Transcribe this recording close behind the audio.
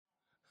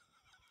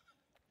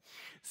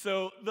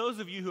So those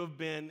of you who have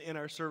been in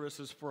our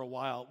services for a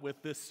while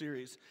with this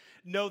series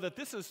know that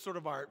this is sort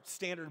of our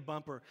standard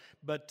bumper,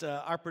 but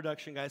our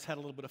production guys had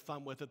a little bit of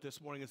fun with it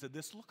this morning and said,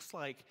 this looks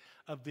like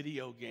a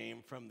video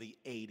game from the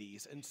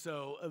 80s. And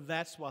so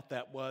that's what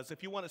that was.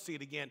 If you want to see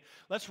it again,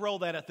 let's roll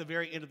that at the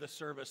very end of the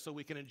service so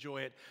we can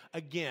enjoy it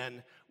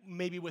again,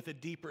 maybe with a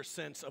deeper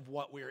sense of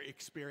what we're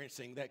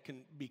experiencing. That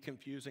can be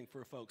confusing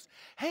for folks.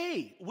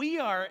 Hey, we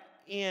are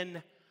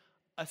in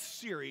a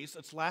series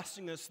that's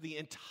lasting us the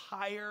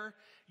entire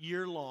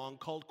year long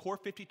called Core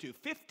 52.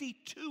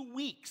 52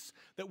 weeks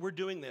that we're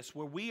doing this,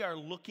 where we are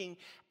looking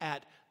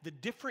at the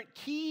different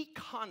key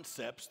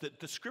concepts that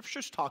the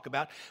scriptures talk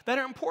about that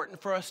are important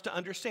for us to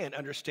understand.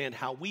 Understand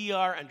how we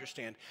are,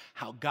 understand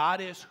how God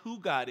is, who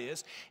God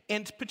is,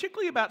 and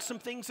particularly about some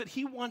things that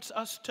he wants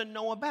us to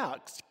know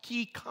about.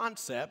 Key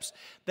concepts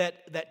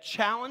that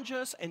challenge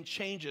us and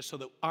change us so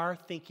that our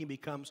thinking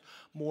becomes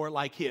more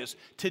like his.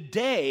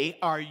 Today,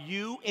 are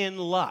you in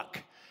luck?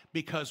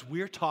 Because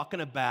we're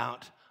talking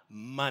about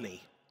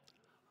money.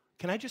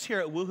 Can I just hear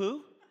it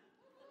woohoo?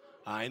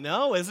 I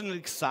know, isn't it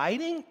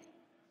exciting?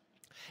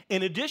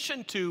 In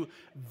addition to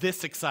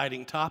this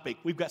exciting topic,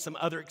 we've got some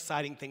other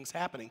exciting things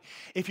happening.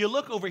 If you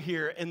look over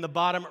here in the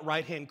bottom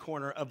right-hand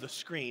corner of the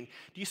screen,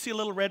 do you see a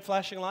little red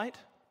flashing light?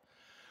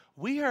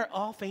 We are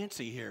all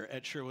fancy here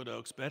at Sherwood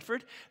Oaks,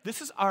 Bedford.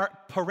 This is our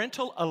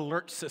parental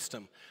alert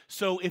system.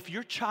 So if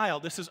your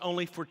child, this is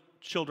only for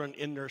children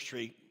in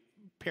nursery,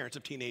 parents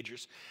of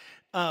teenagers,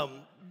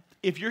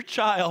 if your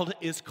child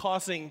is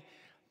causing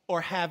or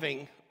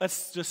having,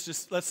 let's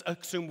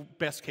assume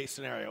best case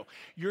scenario,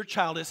 your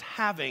child is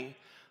having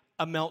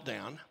a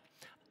meltdown,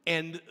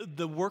 and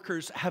the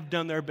workers have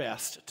done their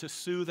best to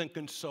soothe and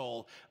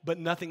console, but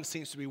nothing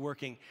seems to be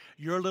working.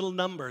 Your little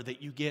number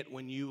that you get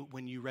when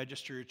you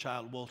register your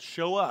child will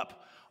show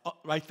up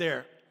right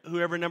there.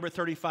 Whoever number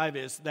 35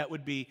 is, that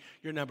would be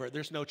your number.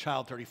 There's no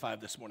child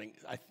 35 this morning,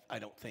 I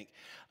don't think.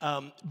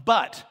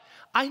 But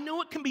I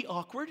know it can be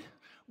awkward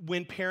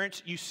when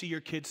parents, you see your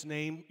kid's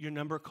name, your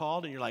number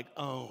called, and you're like,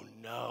 oh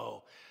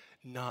no,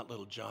 not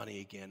little Johnny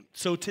again.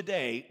 So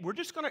today, we're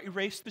just going to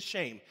erase the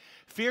shame.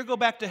 Fear, go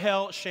back to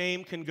hell.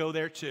 Shame can go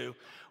there too.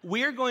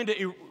 We're going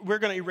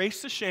to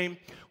erase the shame.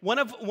 One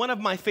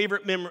of my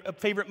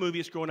favorite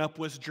movies growing up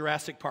was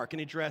Jurassic Park.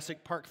 Any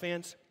Jurassic Park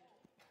fans?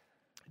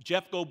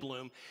 Jeff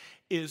Goldblum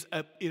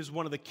is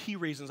one of the key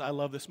reasons I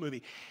love this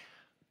movie.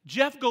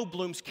 Jeff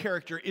Goldblum's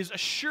character is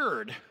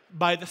assured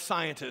by the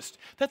scientist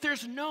that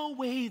there's no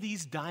way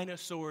these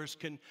dinosaurs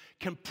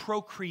can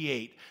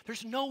procreate.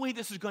 There's no way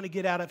this is going to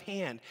get out of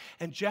hand.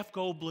 And Jeff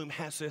Goldblum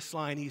has this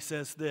line. He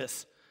says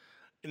this.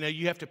 Now,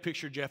 you have to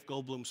picture Jeff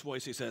Goldblum's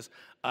voice. He says,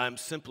 I'm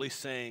simply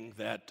saying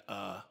that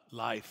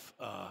life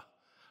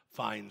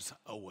finds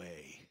a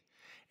way.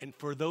 And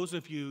for those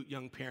of you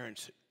young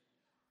parents,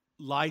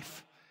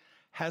 life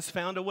has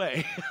found a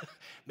way,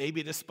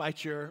 maybe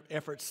despite your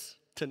efforts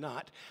to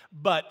not.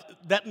 But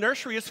that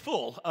nursery is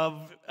full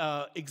of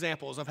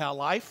examples of how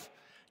life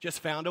just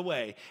found a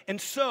way.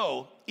 And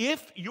so,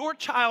 if your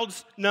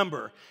child's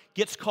number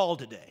gets called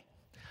today,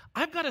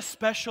 I've got a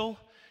special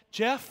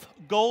Jeff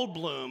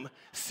Goldblum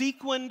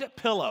sequined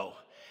pillow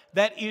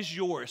that is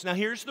yours. Now,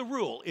 here's the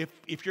rule.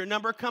 If your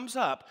number comes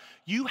up,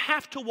 you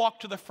have to walk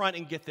to the front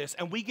and get this,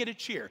 and we get a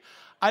cheer.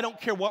 I don't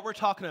care what we're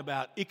talking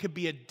about. It could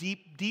be a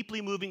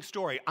deeply moving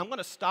story. I'm going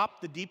to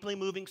stop the deeply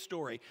moving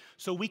story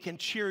so we can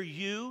cheer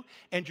you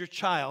and your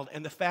child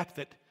and the fact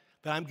that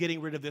I'm getting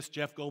rid of this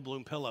Jeff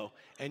Goldblum pillow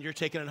and you're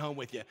taking it home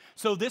with you.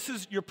 So this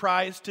is your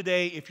prize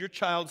today. If your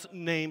child's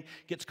name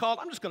gets called,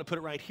 I'm just going to put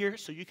it right here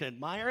so you can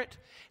admire it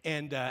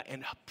and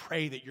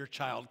pray that your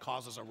child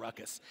causes a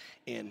ruckus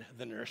in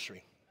the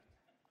nursery.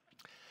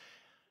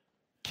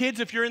 Kids,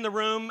 if you're in the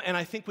room, and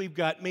I think we've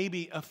got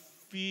maybe a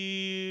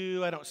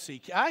few,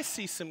 I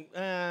see some,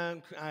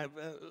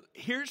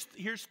 here's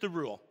the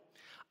rule.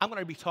 I'm going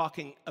to be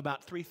talking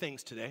about three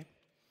things today.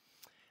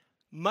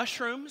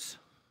 Mushrooms,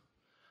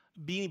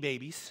 Beanie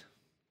Babies,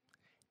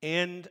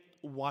 and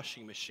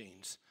washing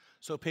machines.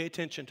 So pay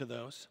attention to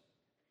those.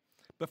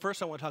 But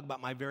first I want to talk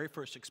about my very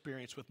first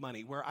experience with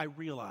money, where I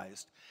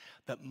realized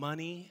that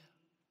money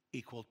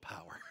equaled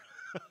power.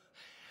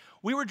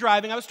 We were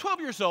driving. I was 12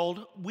 years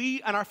old.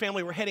 We and our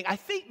family were heading, I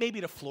think,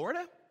 maybe to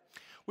Florida.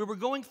 We were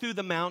going through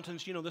the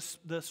mountains,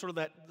 this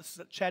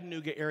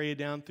Chattanooga area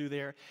down through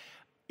there.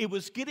 It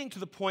was getting to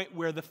the point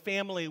where the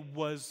family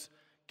was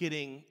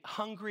getting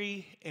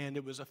hungry, and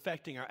it was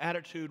affecting our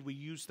attitude. We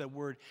used the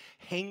word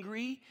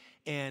hangry,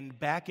 and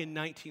back in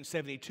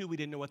 1972, we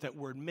didn't know what that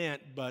word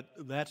meant, but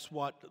that's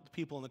what the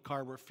people in the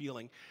car were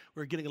feeling. We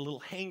were getting a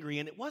little hangry,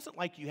 and it wasn't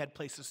like you had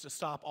places to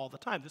stop all the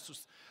time. This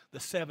was the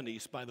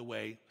 70s, by the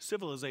way.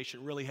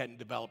 Civilization really hadn't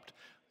developed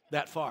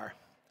that far.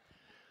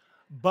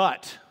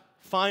 But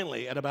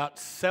finally, at about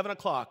 7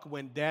 o'clock,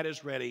 when Dad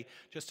is ready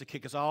just to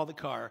kick us all out of the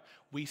car,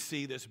 we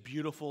see this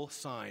beautiful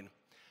sign,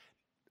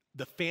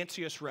 the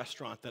fanciest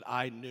restaurant that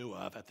I knew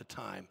of at the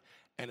time,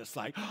 and it's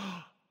like,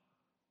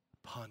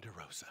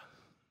 Ponderosa.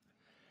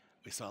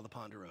 We saw the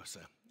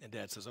Ponderosa. And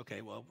Dad says,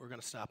 okay, well, we're going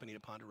to stop and eat a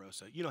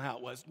Ponderosa. You know how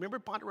it was. Remember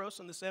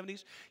Ponderosa in the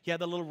 70s? You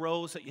had the little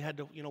rows that you had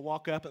to,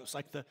 walk up. It was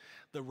like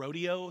the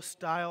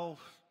rodeo-style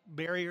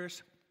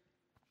barriers.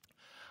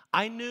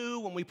 I knew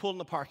when we pulled in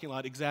the parking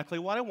lot exactly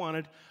what I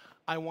wanted.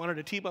 I wanted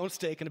a T-bone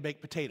steak and a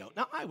baked potato.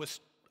 Now, I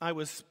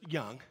was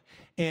young,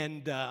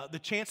 and the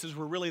chances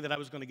were really that I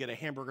was going to get a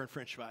hamburger and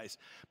french fries.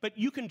 But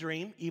you can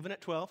dream, even at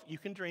 12, you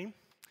can dream.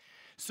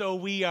 So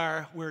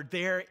we're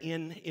there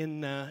in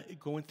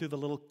going through the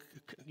little,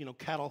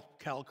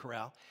 cattle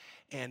corral,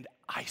 and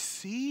I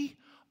see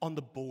on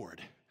the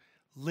board,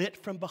 lit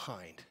from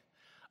behind,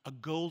 a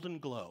golden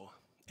glow.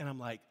 And I'm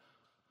like,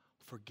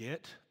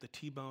 forget the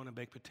T-bone and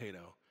baked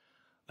potato.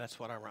 That's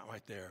what I want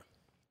right there.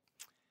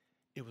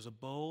 It was a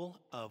bowl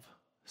of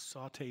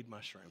sauteed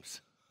mushrooms.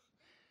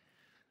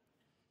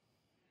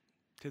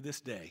 To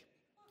this day,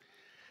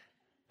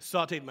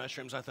 sauteed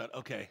mushrooms. I thought,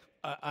 okay,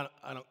 I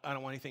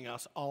don't want anything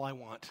else. All I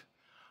want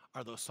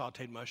are those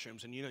sauteed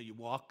mushrooms. And you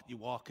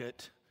walk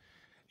it,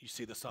 you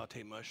see the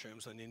sauteed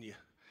mushrooms, and then you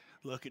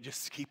look at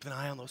just keep an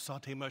eye on those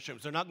sauteed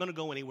mushrooms. They're not going to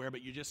go anywhere,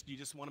 but you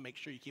just want to make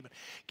sure you keep it.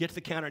 Get to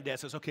the counter, and Dad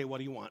says, okay, what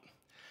do you want?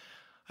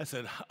 I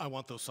said, I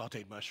want those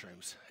sauteed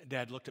mushrooms. And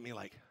Dad looked at me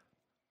like,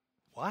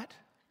 what?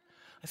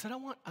 I said,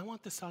 I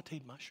want the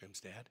sauteed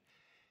mushrooms, Dad.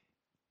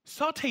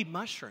 Sauteed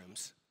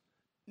mushrooms?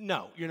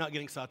 No, you're not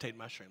getting sauteed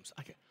mushrooms.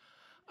 Okay,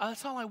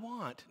 that's all I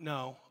want.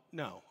 No,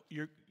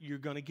 you're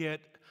going to get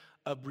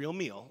a real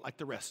meal like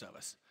the rest of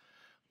us.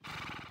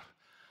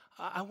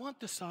 I want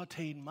the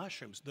sauteed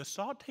mushrooms. The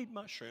sauteed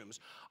mushrooms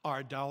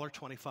are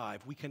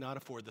 $1.25. We cannot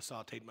afford the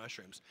sauteed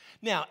mushrooms.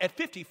 Now, at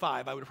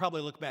 55, I would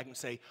probably look back and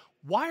say,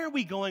 why are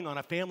we going on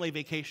a family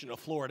vacation to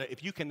Florida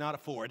if you cannot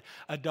afford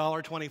a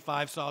 $1.25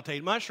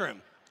 sauteed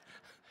mushroom?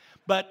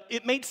 But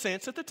it made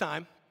sense at the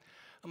time.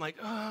 I'm like,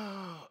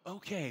 oh,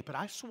 okay. But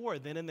I swore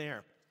then and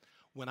there,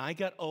 when I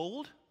got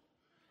old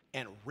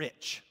and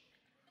rich,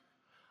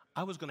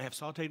 I was going to have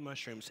sauteed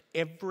mushrooms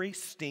every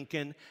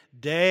stinking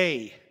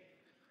day.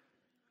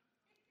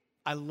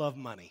 I love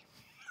money.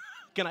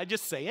 Can I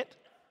just say it?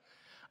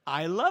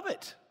 I love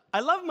it. I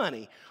love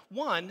money.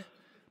 One,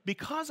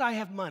 because I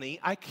have money,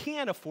 I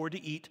can afford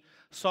to eat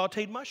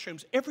sauteed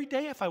mushrooms every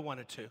day if I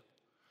wanted to.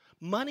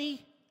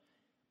 Money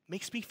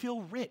makes me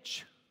feel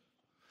rich.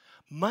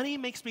 Money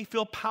makes me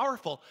feel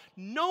powerful.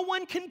 No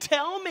one can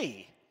tell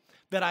me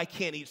that I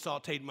can't eat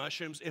sauteed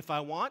mushrooms if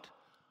I want.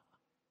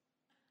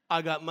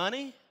 I got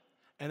money,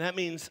 and that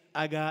means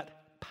I got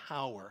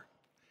power.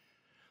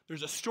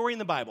 There's a story in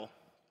the Bible,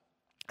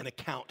 an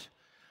account,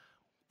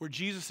 where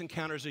Jesus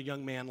encounters a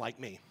young man like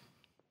me.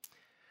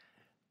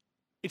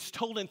 It's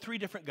told in 3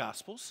 different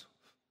Gospels.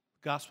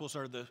 Gospels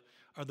are the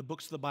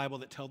books of the Bible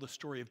that tell the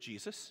story of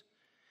Jesus.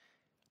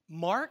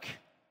 Mark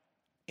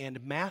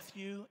and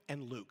Matthew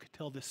and Luke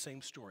tell this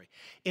same story.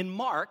 In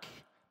Mark,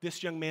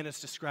 this young man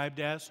is described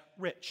as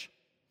rich.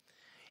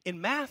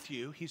 In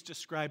Matthew, he's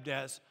described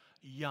as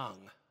young.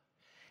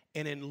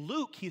 And in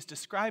Luke, he's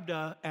described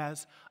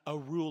as a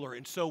ruler.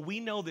 And so we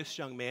know this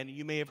young man.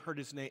 You may have heard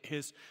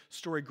his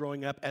story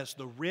growing up as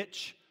the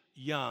rich,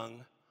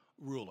 young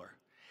ruler.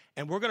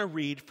 And we're going to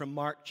read from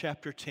Mark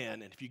chapter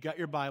 10. And if you got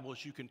your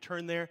Bibles, you can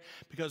turn there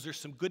because there's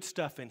some good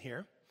stuff in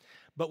here.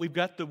 But we've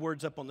got the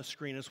words up on the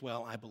screen as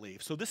well, I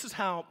believe. So this is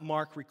how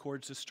Mark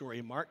records this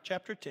story. Mark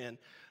chapter 10,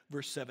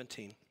 verse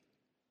 17.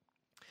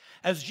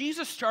 As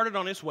Jesus started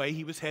on his way,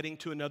 he was heading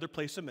to another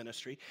place of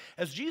ministry.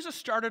 As Jesus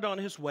started on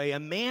his way, a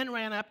man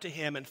ran up to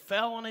him and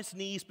fell on his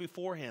knees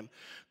before him.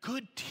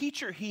 Good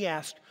teacher, he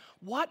asked,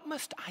 what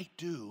must I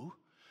do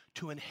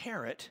to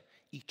inherit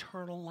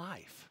eternal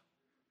life?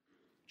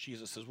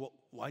 Jesus says, well,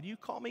 why do you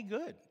call me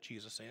good?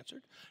 Jesus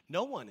answered,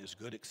 no one is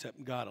good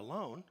except God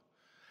alone.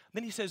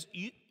 Then he says,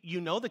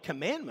 you know the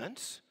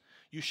commandments.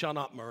 You shall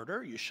not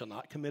murder. You shall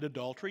not commit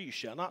adultery. You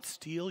shall not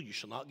steal. You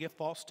shall not give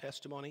false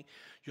testimony.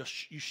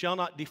 You shall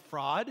not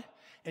defraud.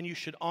 And you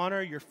should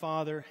honor your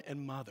father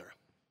and mother.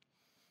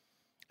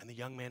 And the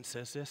young man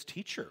says this,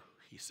 teacher,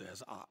 he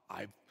says,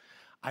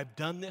 I've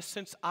done this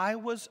since I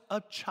was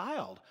a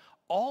child.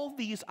 All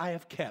these I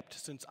have kept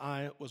since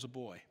I was a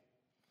boy.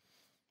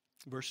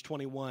 Verse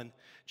 21,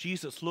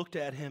 Jesus looked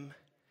at him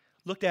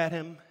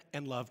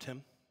and loved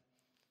him.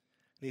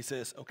 And he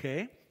says,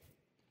 okay,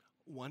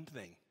 one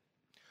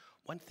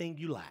thing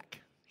you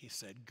lack. He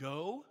said,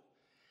 go,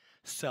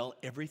 sell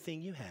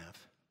everything you have,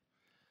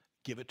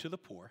 give it to the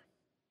poor,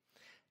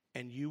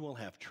 and you will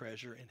have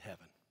treasure in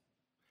heaven.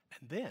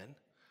 And then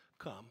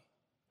come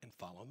and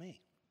follow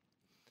me.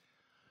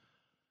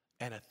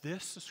 And at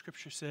this, the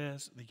scripture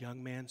says, the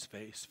young man's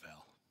face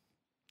fell,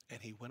 and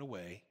he went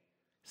away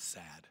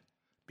sad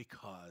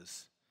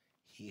because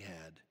he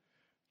had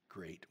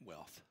great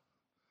wealth.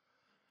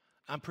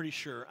 I'm pretty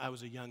sure I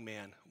was a young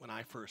man when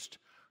I first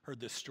heard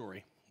this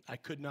story. I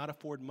could not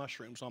afford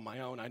mushrooms on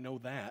my own, I know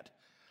that.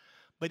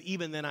 But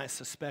even then I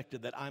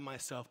suspected that I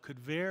myself could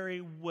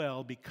very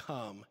well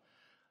become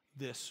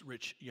this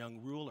rich young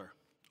ruler.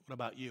 What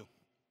about you?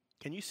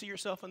 Can you see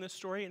yourself in this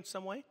story in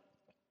some way?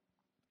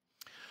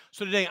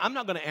 So today I'm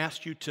not going to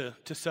ask you to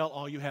sell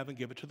all you have and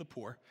give it to the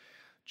poor.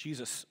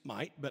 Jesus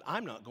might, but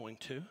I'm not going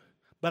to.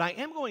 But I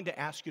am going to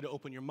ask you to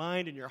open your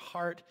mind and your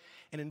heart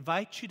and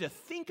invite you to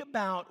think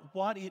about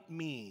what it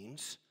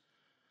means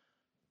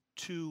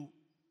to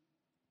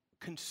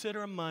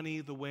consider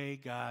money the way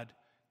God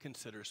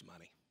considers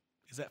money.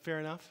 Is that fair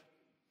enough?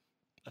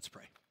 Let's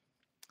pray.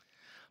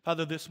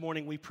 Father, this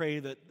morning we pray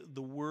that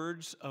the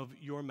words of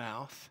your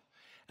mouth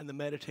and the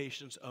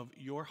meditations of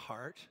your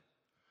heart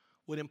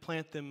would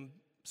implant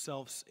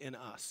themselves in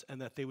us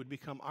and that they would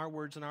become our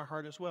words in our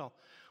heart as well.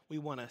 We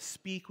want to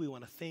speak, we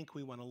want to think,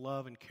 we want to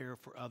love and care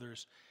for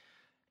others,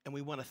 and we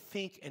want to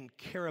think and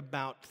care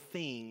about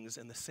things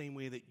in the same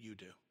way that you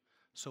do.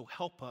 So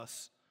help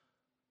us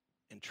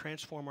and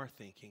transform our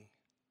thinking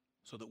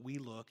so that we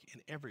look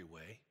in every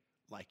way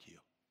like you.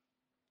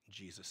 In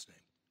Jesus' name.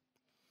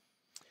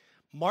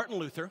 Martin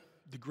Luther,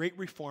 the great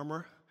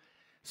reformer,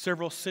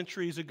 several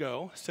centuries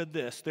ago, said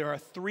this: there are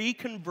 3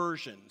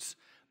 conversions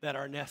that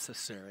are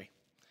necessary.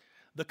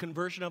 The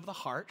conversion of the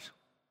heart,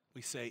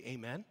 we say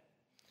amen.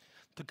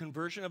 The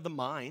conversion of the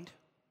mind,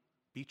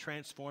 be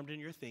transformed in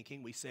your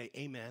thinking, we say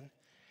amen.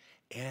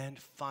 And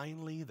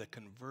finally, the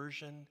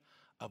conversion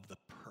of the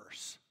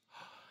purse.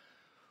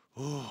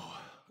 Ooh,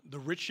 the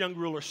rich young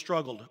ruler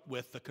struggled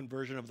with the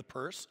conversion of the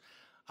purse.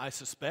 I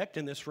suspect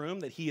in this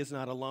room that he is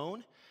not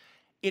alone.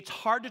 It's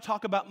hard to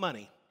talk about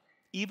money.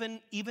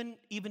 Even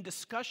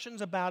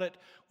discussions about it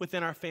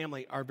within our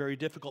family are very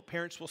difficult.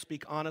 Parents will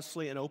speak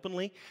honestly and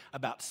openly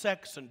about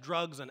sex and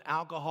drugs and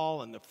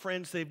alcohol and the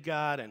friends they've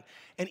got and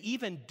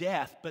even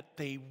death, but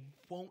they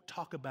won't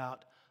talk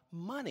about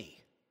money.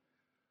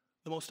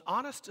 The most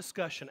honest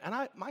discussion,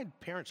 and my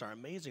parents are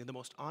amazing, the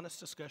most honest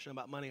discussion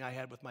about money I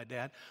had with my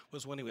dad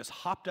was when he was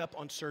hopped up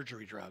on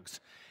surgery drugs.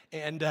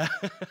 And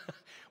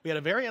we had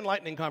a very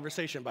enlightening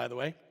conversation, by the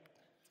way.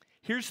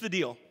 Here's the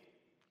deal.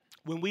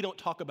 When we don't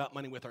talk about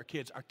money with our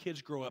kids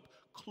grow up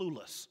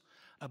clueless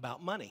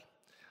about money.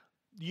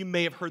 You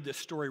may have heard this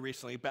story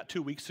recently, about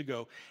 2 weeks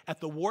ago, at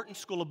the Wharton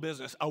School of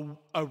Business,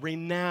 a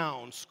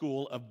renowned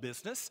school of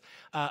business.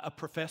 A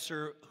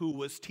professor who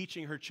was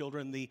teaching her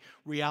children the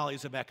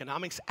realities of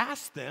economics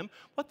asked them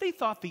what they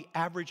thought the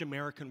average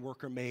American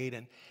worker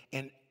made,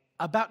 and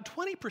about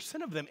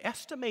 20% of them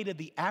estimated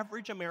the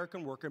average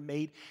American worker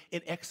made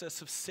in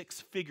excess of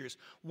 6 figures.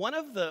 One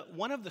of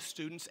the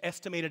students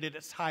estimated it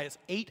as high as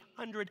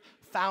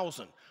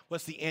 $800,000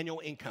 was the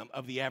annual income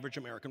of the average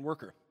American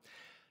worker.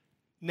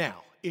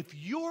 Now, if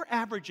your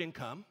average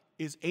income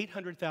is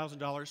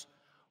 $800,000,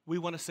 we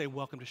want to say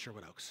welcome to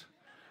Sherwood Oaks.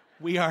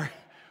 We are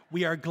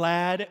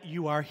glad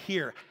you are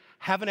here.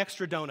 Have an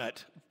extra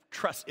donut.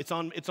 Trust, it's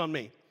on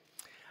me.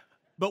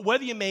 But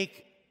whether you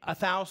make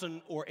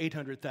 1,000 or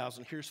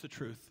 800,000, here's the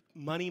truth.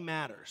 Money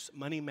matters.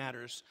 Money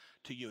matters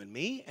to you and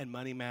me, and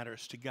money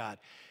matters to God.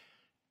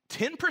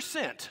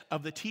 10%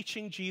 of the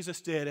teaching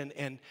Jesus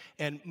did,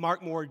 and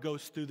Mark Moore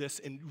goes through this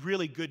in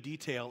really good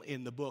detail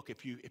in the book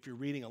if you're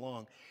reading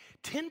along.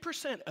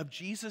 10% of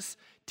Jesus'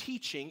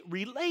 teaching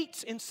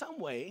relates in some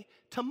way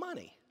to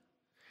money.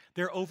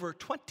 There are over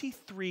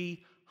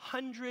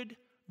 2,300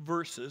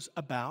 verses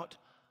about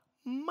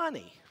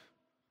money,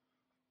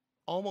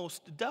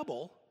 almost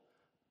double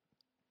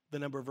the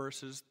number of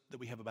verses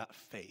that we have about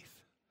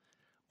faith,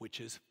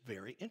 which is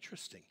very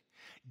interesting.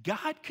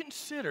 God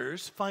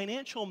considers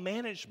financial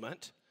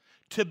management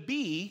to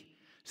be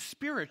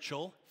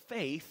spiritual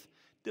faith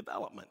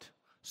development.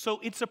 So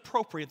it's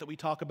appropriate that we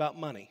talk about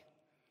money.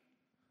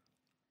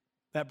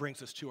 That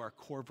brings us to our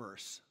core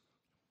verse.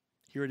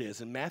 Here it is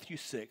in Matthew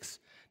 6,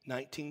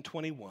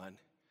 19-21.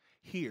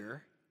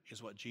 Here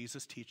is what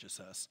Jesus teaches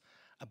us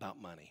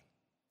about money.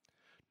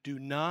 Do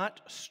not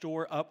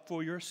store up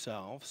for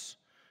yourselves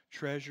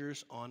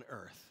treasures on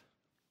earth,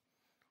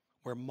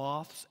 where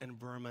moths and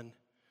vermin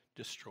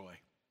destroy.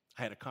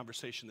 I had a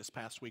conversation this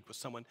past week with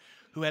someone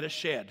who had a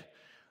shed,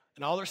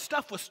 and all their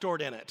stuff was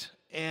stored in it,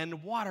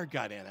 and water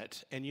got in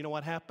it. And you know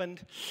what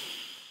happened?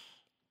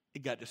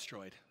 It got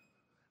destroyed.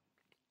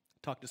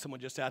 Talked to someone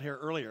just out here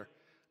earlier.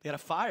 They had a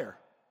fire.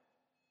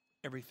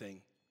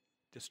 Everything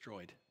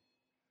destroyed.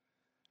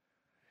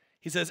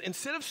 He says,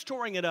 instead of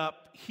storing it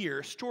up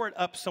here, store it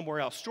up somewhere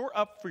else. Store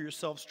up for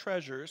yourselves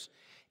treasures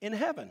in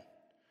heaven,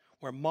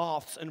 where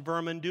moths and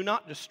vermin do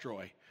not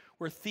destroy,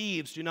 where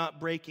thieves do not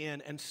break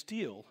in and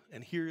steal.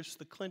 And here's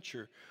the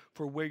clincher,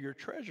 for where your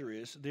treasure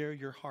is, there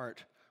your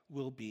heart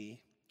will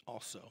be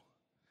also.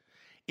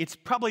 It's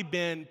probably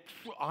been,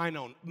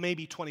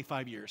 maybe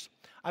 25 years.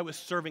 I was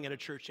serving at a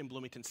church in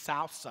Bloomington,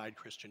 Southside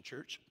Christian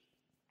Church.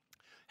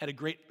 Had a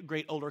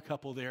great older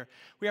couple there.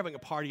 We were having a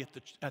party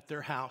at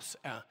their house,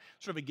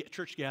 sort of a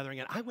church gathering,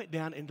 and I went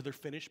down into their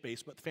finished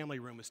basement. The family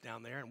room was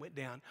down there, and went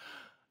down,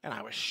 and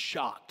I was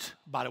shocked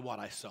by what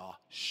I saw.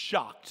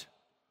 Shocked.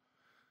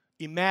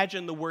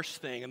 Imagine the worst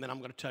thing, and then I'm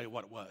going to tell you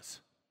what it was.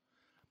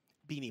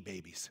 Beanie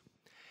Babies.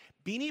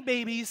 Beanie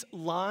Babies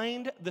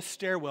lined the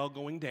stairwell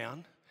going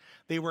down.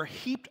 They were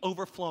heaped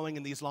overflowing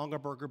in these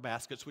Longaberger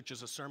baskets, which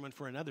is a sermon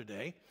for another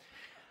day.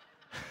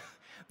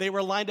 They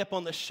were lined up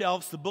on the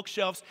shelves, the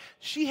bookshelves.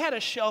 She had a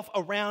shelf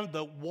around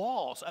the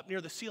walls up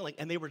near the ceiling,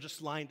 and they were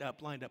just lined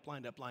up.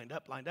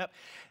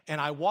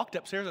 And I walked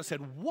upstairs and I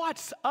said,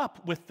 "What's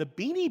up with the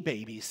Beanie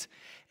Babies?"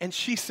 And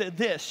she said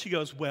this. She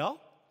goes,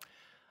 "Well,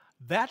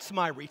 that's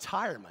my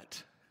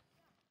retirement."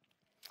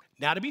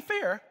 Now, to be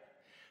fair,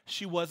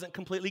 she wasn't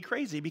completely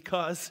crazy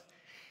because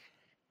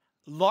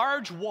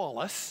Large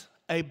Wallace,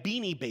 a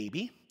Beanie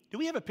Baby, do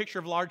we have a picture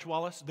of Large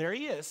Wallace? There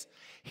he is.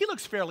 He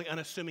looks fairly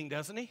unassuming,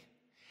 doesn't he?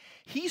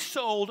 He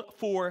sold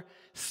for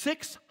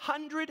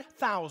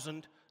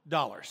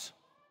 $600,000.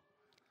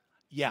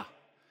 Yeah.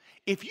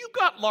 If you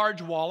got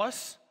Large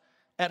Wallace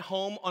at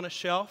home on a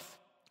shelf,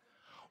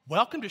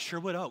 welcome to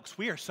Sherwood Oaks.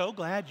 We are so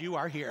glad you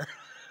are here.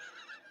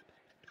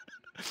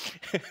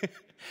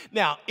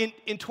 Now,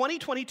 in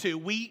 2022,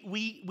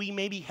 we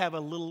maybe have a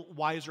little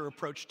wiser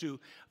approach to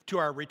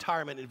our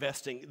retirement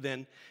investing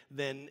than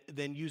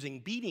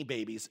using Beanie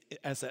Babies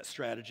as that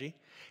strategy.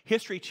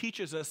 History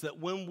teaches us that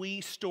when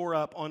we store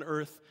up on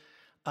earth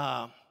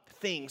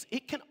things,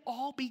 it can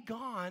all be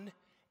gone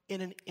in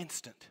an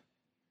instant.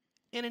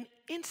 In an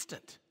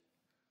instant.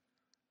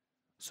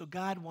 So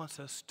God wants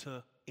us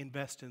to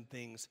invest in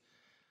things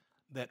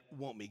that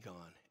won't be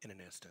gone in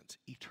an instant,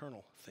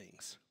 eternal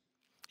things.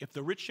 If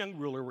the rich young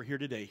ruler were here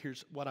today,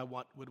 here's what I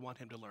would want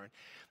him to learn.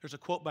 There's a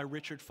quote by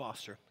Richard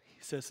Foster.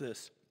 He says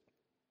this: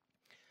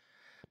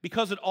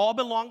 "Because it all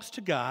belongs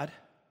to God,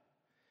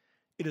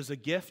 it is a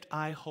gift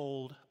I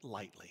hold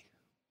lightly.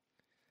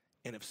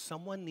 And if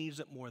someone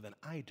needs it more than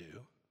I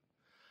do,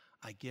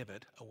 I give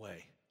it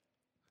away."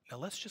 Now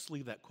let's just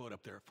leave that quote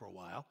up there for a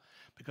while,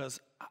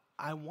 because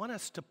I want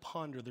us to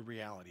ponder the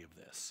reality of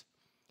this.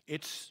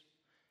 It's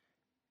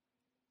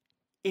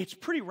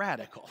pretty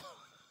radical.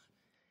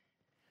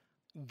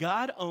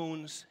 God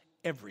owns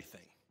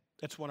everything.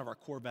 That's one of our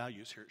core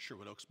values here at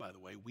Sherwood Oaks, by the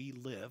way. We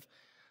live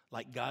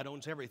like God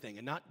owns everything.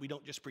 And we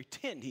don't just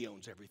pretend he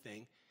owns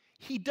everything.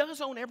 He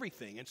does own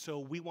everything. And so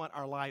we want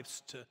our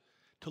lives to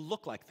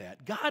look like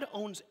that. God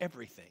owns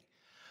everything.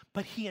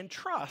 But he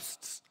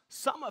entrusts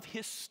some of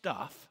his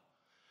stuff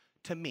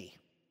to me.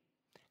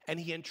 And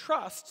he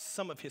entrusts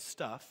some of his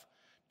stuff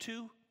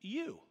to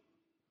you.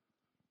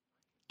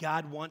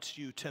 God wants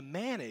you to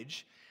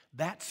manage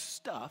that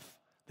stuff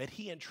that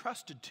he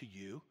entrusted to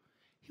you.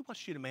 He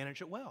wants you to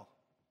manage it well.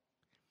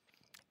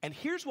 And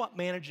here's what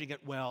managing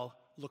it well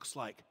looks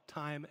like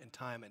time and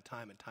time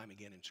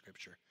again in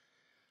Scripture: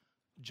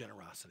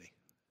 generosity.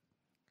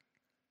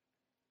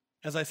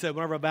 As I said,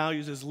 one of our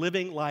values is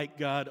living like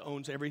God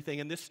owns everything.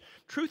 And this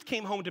truth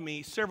came home to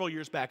me several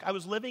years back. I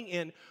was living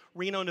in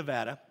Reno,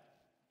 Nevada.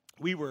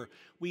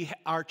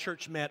 Our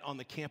church met on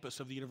the campus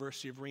of the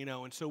University of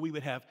Reno, and so we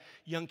would have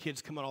young kids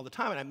come out all the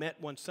time. And I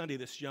met one Sunday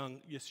this young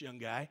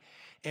guy,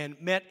 and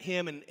met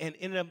him, and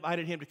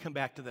invited him to come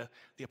back to the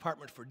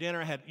apartment for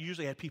dinner. I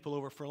usually had people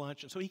over for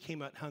lunch, and so he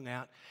came out and hung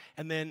out,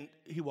 and then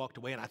he walked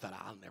away, and I thought,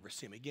 I'll never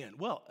see him again.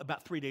 Well,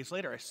 about 3 days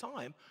later, I saw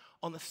him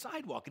on the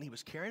sidewalk, and he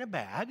was carrying a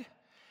bag.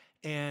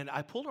 And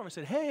I pulled over and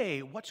said,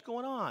 "Hey, what's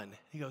going on?"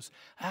 He goes,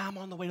 "I'm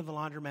on the way to the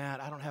laundromat.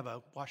 I don't have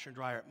a washer and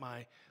dryer at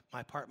my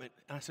apartment."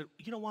 And I said,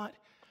 "You know what?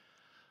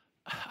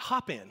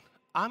 Hop in.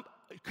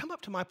 Come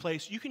up to my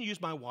place. You can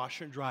use my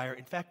washer and dryer.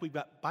 In fact, we've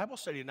got Bible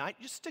study tonight.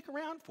 Just stick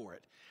around for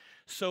it."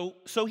 So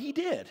he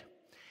did.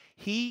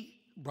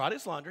 He brought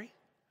his laundry,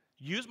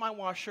 used my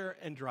washer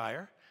and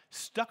dryer,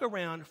 stuck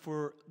around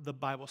for the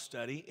Bible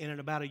study, and in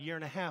about a year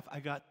and a half,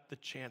 I got the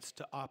chance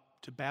to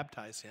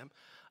baptize him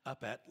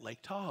up at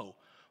Lake Tahoe.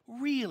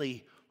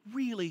 Really,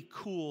 really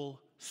cool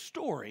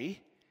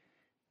story.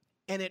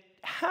 And it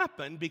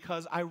happened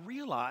because I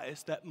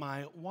realized that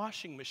my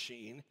washing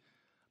machine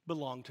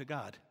belonged to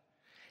God.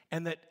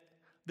 And that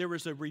there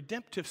was a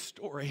redemptive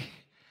story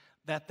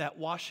that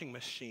washing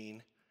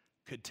machine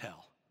could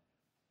tell.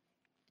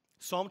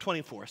 Psalm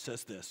 24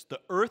 says this: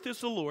 "The earth is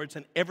the Lord's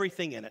and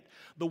everything in it,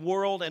 the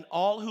world and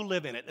all who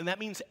live in it." And that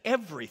means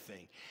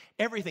everything.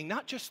 Everything,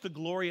 not just the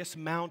glorious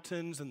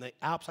mountains and the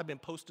Alps. I've been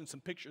posting some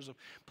pictures of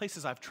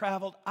places I've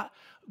traveled.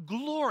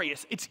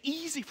 Glorious. It's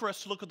easy for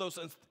us to look at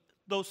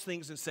those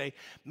things and say,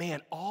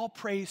 "Man, all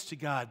praise to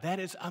God. That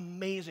is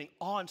amazing,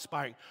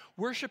 awe-inspiring,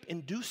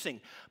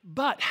 worship-inducing."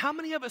 But how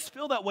many of us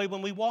feel that way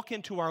when we walk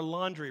into our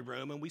laundry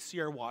room and we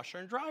see our washer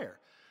and dryer?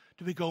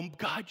 Do we go,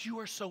 "God, you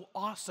are so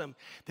awesome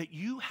that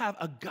you have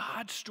a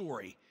God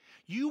story.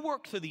 You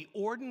work through the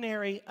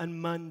ordinary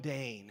and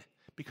mundane,"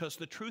 because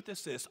the truth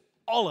is this: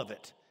 all of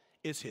it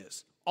is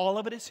his. All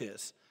of it is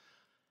his.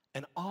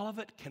 And all of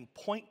it can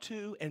point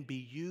to and be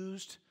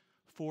used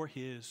for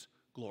his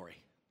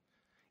glory.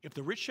 If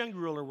the rich young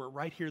ruler were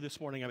right here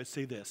this morning, I would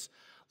say this: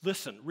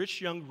 listen,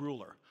 rich young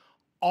ruler,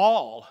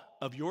 all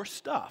of your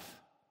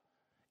stuff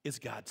is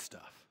God's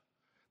stuff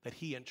that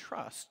he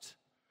entrusts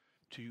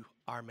to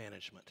our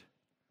management.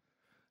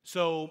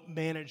 So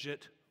manage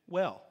it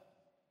well.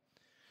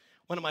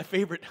 One of my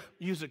favorite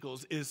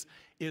musicals is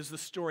the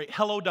story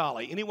Hello,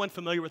 Dolly. Anyone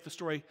familiar with the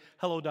story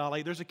Hello,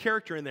 Dolly? There's a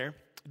character in there,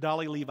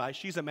 Dolly Levi.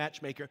 She's a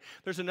matchmaker.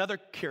 There's another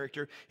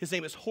character. His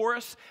name is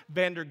Horace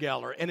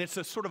Vandergelder, and it's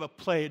a sort of a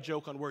play, a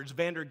joke on words.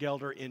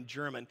 Vandergelder in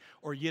German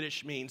or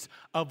Yiddish means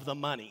of the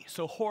money.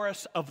 So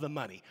Horace of the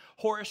money.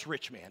 Horace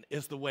Rich Man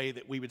is the way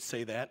that we would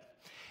say that.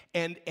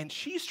 And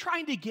she's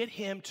trying to get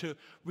him to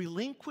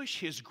relinquish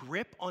his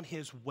grip on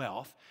his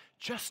wealth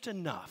just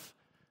enough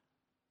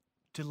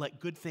to let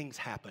good things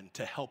happen,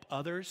 to help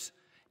others,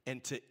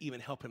 and to even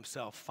help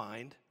himself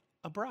find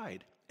a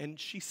bride. And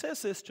she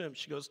says this to him.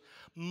 She goes,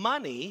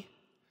 money,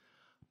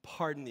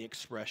 pardon the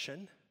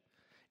expression,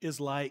 is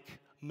like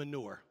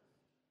manure.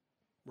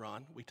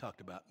 Ron, we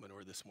talked about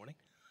manure this morning.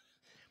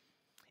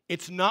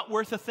 It's not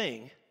worth a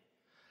thing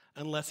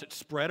unless it's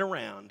spread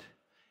around,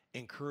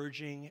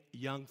 encouraging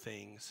young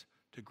things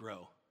to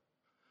grow.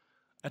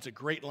 That's a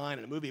great line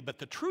in a movie, but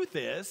the truth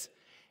is,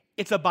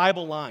 it's a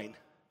Bible line.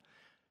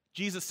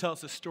 Jesus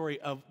tells the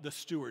story of the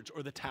stewards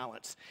or the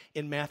talents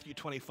in Matthew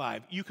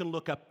 25. You can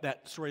look up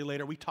that story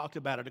later. We talked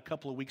about it a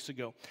couple of weeks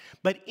ago.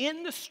 But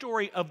in the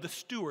story of the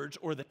stewards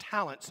or the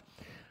talents,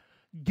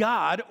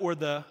 God or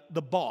the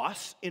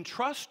boss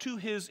entrusts to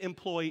his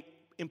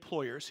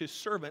employers, his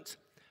servants,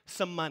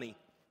 some money.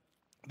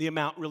 The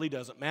amount really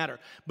doesn't matter.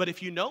 But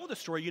if you know the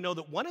story, you know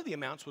that one of the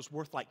amounts was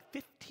worth like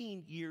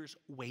 15 years'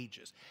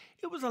 wages.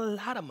 It was a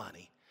lot of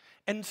money.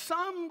 And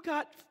some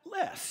got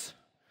less.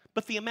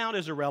 But the amount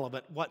is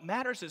irrelevant. What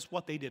matters is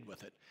what they did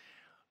with it.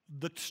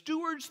 The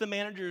stewards, the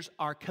managers,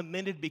 are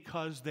commended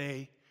because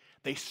they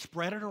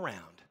spread it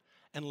around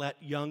and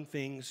let young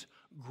things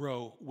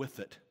grow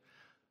with it.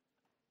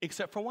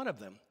 Except for one of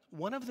them.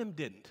 One of them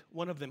didn't.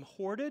 One of them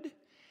hoarded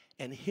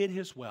and hid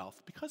his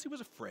wealth because he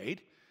was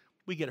afraid.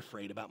 We get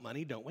afraid about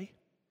money, don't we?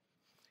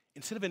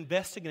 Instead of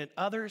investing in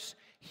others,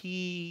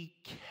 he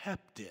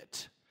kept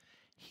it.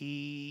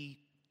 He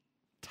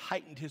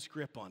tightened his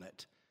grip on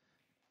it.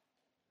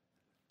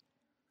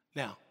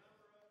 Now,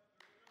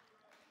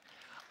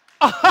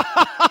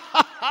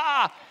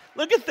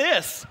 look at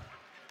this.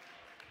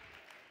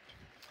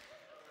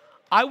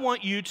 I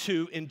want you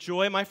to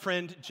enjoy my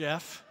friend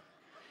Jeff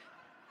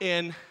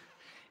in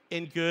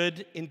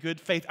good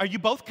faith. Are you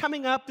both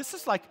coming up? This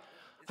is like,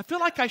 I feel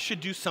like I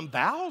should do some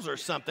vows or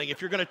something if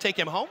you're going to take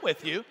him home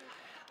with you.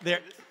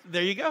 There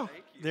you go.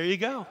 There you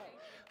go.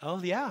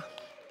 Oh, yeah.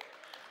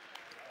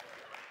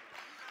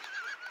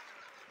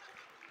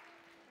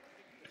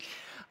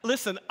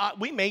 Listen,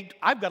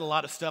 I've got a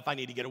lot of stuff I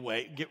need to get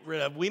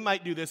rid of. We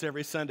might do this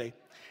every Sunday.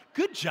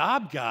 Good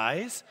job,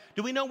 guys.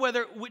 Do we know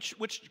which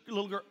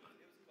little girl?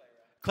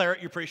 Clara,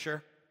 you're pretty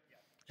sure?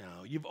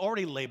 No, you've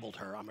already labeled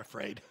her, I'm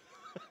afraid.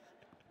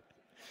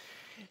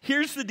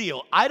 Here's the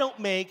deal. I don't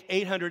make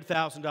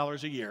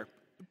 $800,000 a year.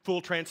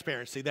 Full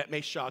transparency. That may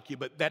shock you,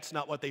 but that's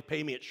not what they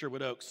pay me at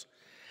Sherwood Oaks.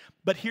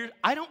 But here,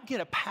 I don't get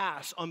a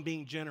pass on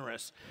being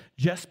generous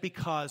just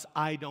because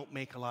I don't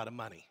make a lot of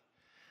money.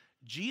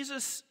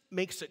 Jesus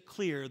makes it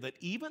clear that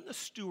even the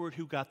steward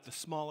who got the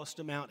smallest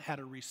amount had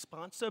a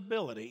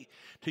responsibility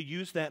to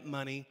use that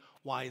money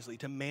wisely,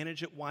 to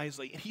manage it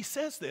wisely. And he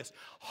says this,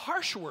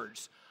 harsh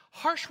words.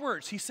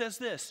 He says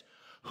this,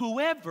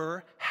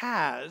 whoever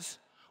has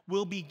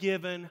will be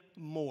given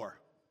more,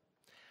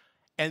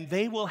 and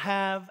they will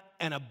have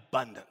an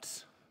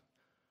abundance.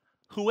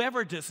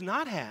 Whoever does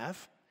not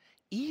have,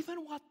 even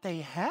what they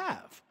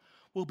have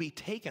will be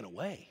taken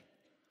away.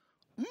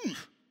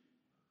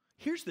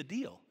 Here's the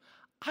deal.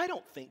 I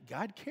don't think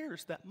God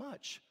cares that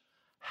much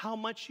how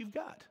much you've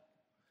got.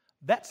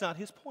 That's not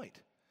his point.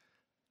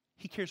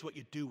 He cares what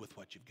you do with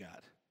what you've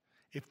got.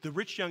 If the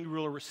rich young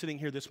ruler were sitting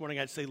here this morning,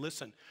 I'd say,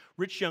 listen,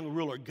 rich young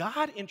ruler,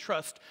 God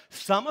entrusts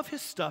some of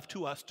his stuff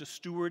to us to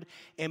steward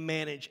and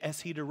manage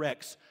as he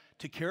directs,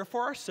 to care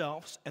for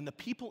ourselves and the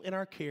people in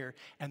our care,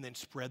 and then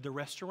spread the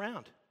rest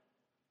around.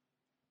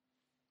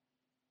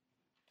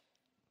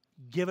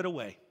 Give it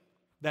away.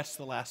 That's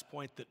the last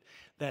point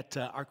that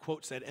our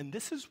quote said. And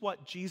this is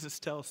what Jesus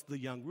tells the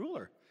young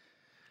ruler.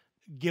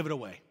 Give it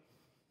away.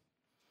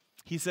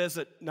 He says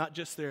it not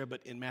just there, but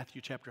in Matthew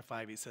chapter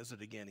 5, he says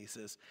it again. He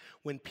says,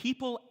 when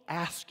people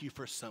ask you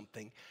for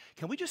something,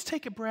 can we just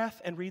take a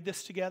breath and read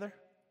this together?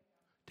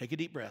 Take a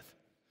deep breath.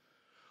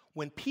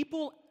 When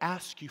people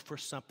ask you for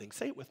something,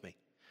 say it with me.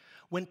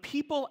 When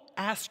people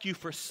ask you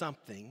for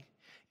something,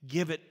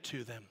 give it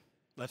to them.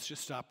 Let's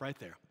just stop right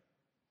there.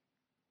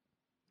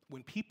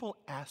 When people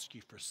ask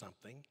you for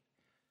something,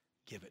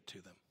 give it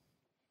to them.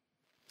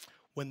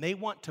 When they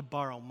want to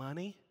borrow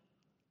money,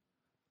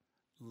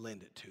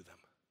 lend it to them.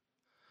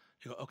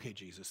 You go, okay,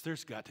 Jesus,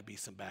 there's got to be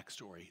some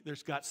backstory.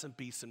 There's got to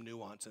be some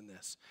nuance in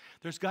this.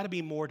 There's got to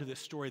be more to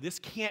this story. This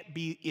can't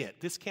be it.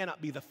 This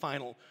cannot be the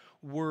final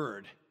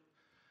word.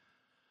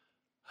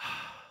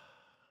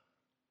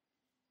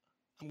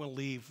 I'm going to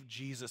leave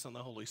Jesus and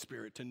the Holy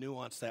Spirit to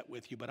nuance that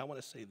with you, but I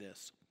want to say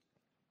this.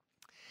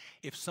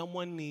 If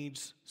someone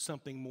needs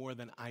something more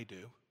than I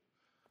do,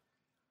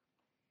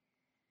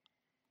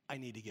 I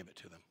need to give it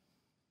to them.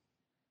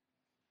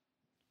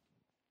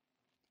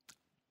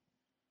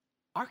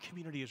 Our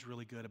community is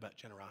really good about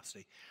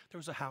generosity. There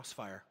was a house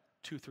fire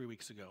 2-3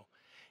 weeks ago,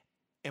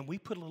 and we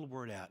put a little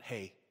word out,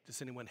 hey,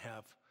 does anyone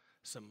have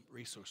some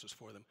resources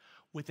for them?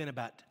 Within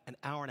about an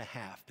hour and a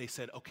half, they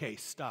said, okay,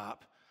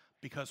 stop,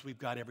 because we've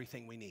got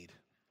everything we need.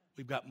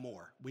 We've got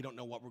more. We don't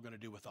know what we're going to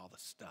do with all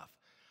this stuff.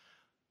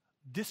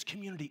 This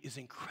community is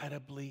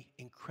incredibly,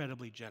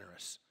 incredibly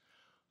generous.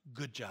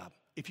 Good job.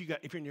 If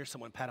you're near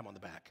someone, pat them on the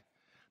back.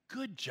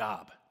 Good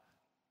job.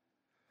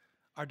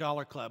 Our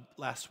Dollar Club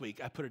last week,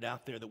 I put it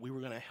out there that we were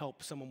going to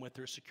help someone with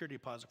their security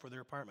deposit for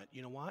their apartment.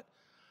 You know what?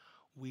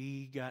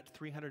 We got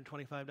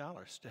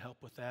 $325 to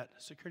help with that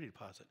security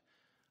deposit.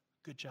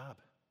 Good job.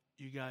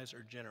 You guys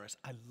are generous.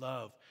 I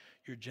love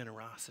your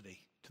generosity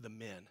to the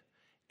men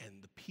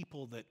and the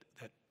people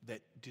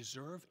that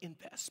deserve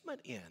investment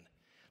in.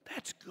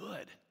 That's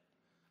good.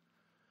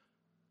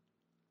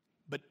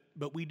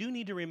 But we do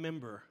need to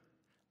remember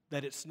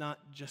that it's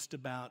not just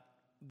about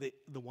the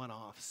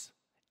one-offs.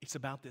 It's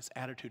about this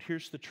attitude.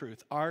 Here's the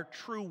truth. Our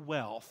true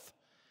wealth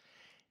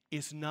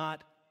is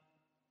not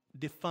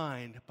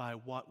defined by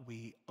what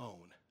we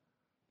own.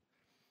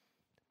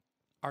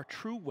 Our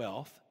true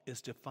wealth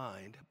is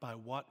defined by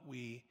what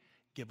we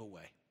give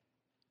away.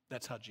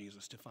 That's how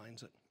Jesus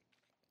defines it.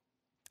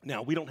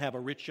 Now, we don't have a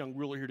rich young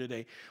ruler here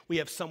today. We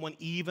have someone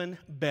even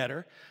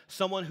better,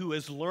 someone who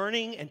is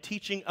learning and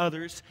teaching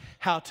others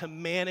how to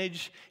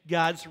manage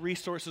God's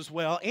resources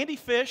well. Andy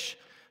Fish.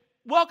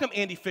 Welcome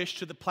Andy Fish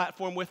to the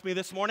platform with me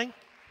this morning.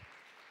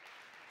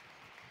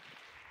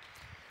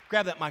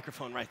 Grab that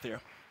microphone right there.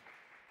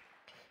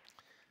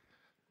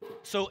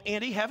 So,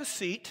 Andy, have a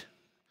seat.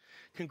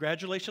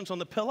 Congratulations on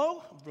the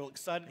pillow. I'm real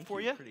excited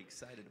for you. I'm pretty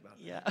excited about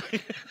that. Yeah.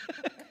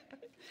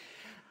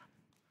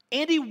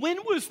 Andy, when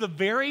was the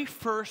very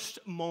first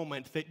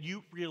moment that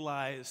you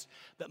realized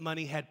that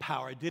money had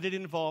power? Did it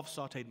involve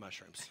sauteed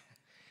mushrooms?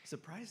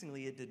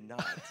 Surprisingly, it did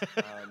not.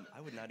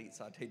 I would not eat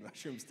sauteed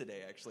mushrooms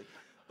today, actually.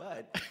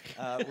 But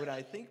when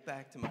I think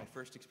back to my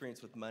first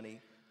experience with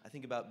money, I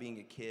think about being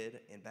a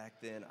kid, and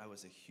back then I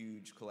was a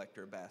huge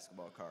collector of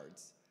basketball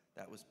cards.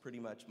 That was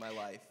pretty much my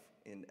life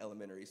in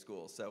elementary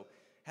school. So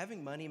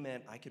having money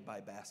meant I could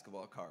buy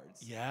basketball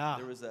cards. Yeah.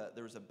 There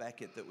was a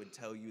Beckett that would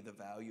tell you the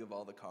value of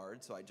all the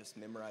cards, so I just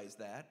memorized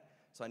that.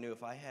 So I knew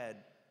if I had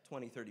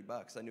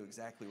 $20-$30, I knew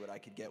exactly what I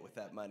could get with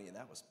that money, and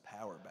that was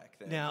power back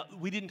then. Now,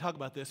 we didn't talk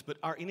about this, but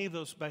are any of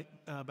those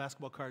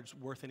basketball cards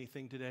worth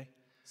anything today?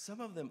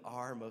 Some of them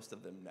are, most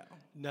of them no.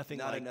 Nothing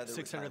Not like another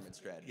 600. retirement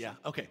strategy. Yeah.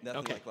 Okay. Nothing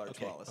okay. like Large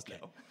okay. Wallace. Okay.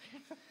 No.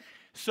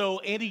 So,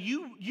 Andy,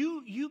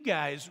 you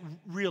guys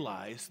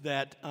realize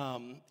that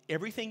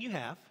everything you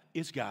have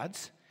is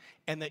God's,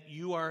 and that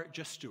you are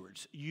just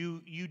stewards.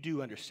 You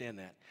do understand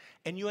that,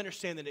 and you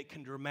understand that it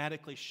can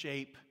dramatically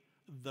shape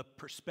the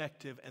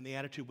perspective and the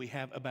attitude we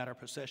have about our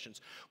possessions.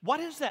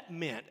 What has that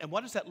meant, and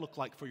what does that look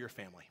like for your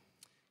family?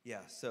 Yeah.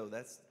 So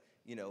that's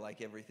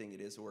like everything, it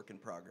is a work in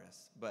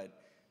progress,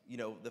 but.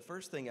 The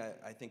first thing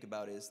I think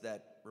about is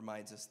that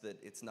reminds us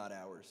that it's not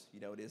ours.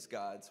 It is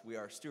God's. We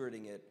are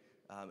stewarding it.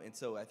 And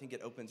so I think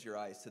it opens your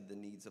eyes to the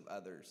needs of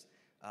others.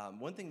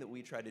 One thing that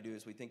we try to do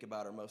as we think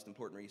about our most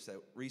important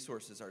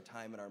resources, our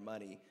time and our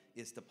money,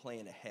 is to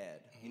plan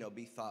ahead.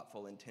 Be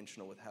thoughtful,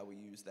 intentional with how we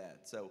use that.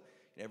 So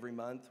every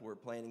month we're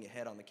planning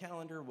ahead on the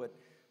calendar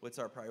what's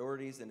our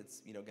priorities, and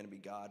it's going to be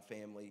God,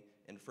 family,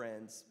 and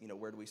friends.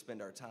 Where do we spend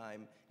our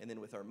time? And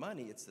then with our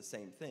money, it's the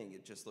same thing.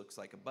 It just looks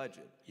like a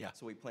budget. Yeah.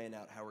 So we plan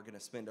out how we're going to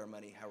spend our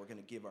money, how we're going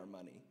to give our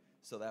money.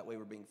 So that way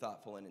we're being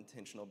thoughtful and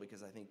intentional,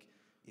 because I think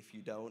if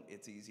you don't,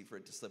 it's easy for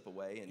it to slip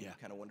away, and you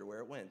kind of wonder where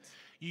it went.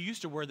 You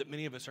used a word that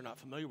many of us are not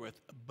familiar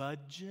with,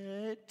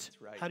 budget.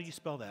 That's right. How do you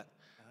spell that?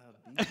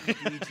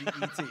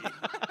 B-E-D-G-E-T.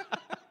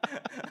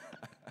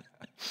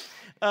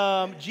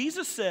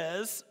 Jesus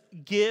says,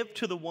 give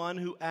to the one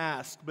who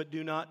asks, but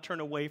do not turn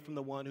away from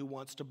the one who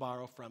wants to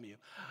borrow from you.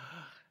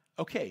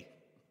 Okay,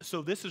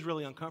 so this is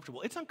really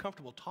uncomfortable. It's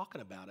uncomfortable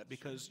talking about it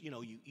because,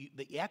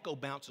 the echo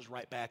bounces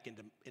right back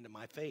into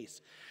my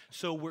face.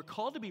 So we're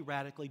called to be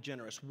radically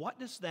generous. What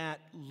does that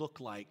look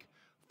like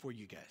for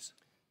you guys?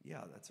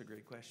 Yeah, that's a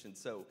great question.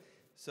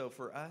 So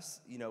for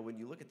us, when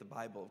you look at the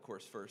Bible, of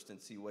course, first and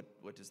see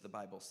what does the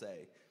Bible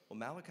say. Well,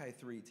 Malachi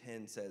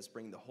 3:10 says,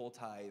 bring the whole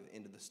tithe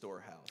into the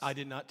storehouse. I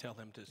did not tell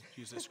him to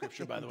use this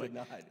scripture, by the way.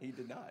 He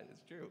did not.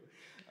 It's true.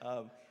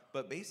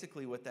 But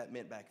basically what that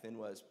meant back then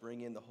was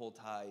bring in the whole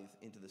tithe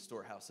into the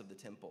storehouse of the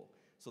temple.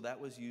 So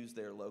that was used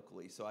there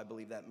locally. So I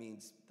believe that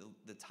means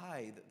the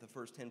tithe, the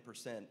first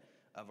 10%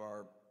 of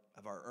our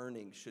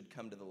earnings should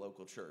come to the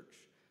local church.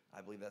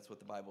 I believe that's what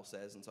the Bible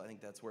says, and so I think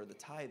that's where the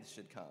tithes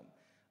should come.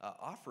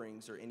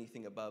 Offerings or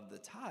anything above the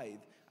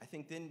tithe, I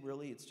think then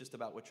really it's just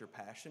about what your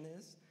passion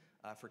is.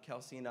 For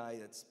Kelsey and I,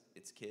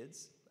 it's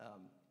kids.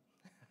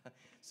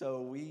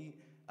 So we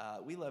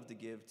love to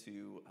give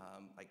to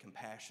like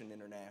Compassion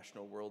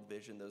International, World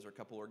Vision. Those are a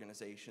couple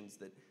organizations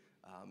that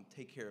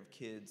take care of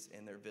kids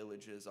and their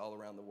villages all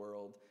around the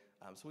world.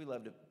 So we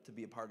love to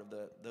be a part of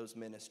those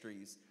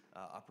ministries.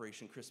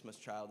 Operation Christmas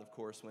Child, of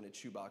course, when it's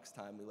shoebox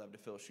time, we love to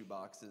fill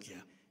shoeboxes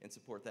and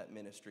support that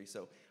ministry.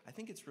 So I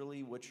think it's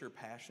really what you're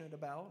passionate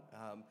about,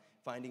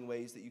 finding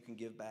ways that you can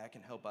give back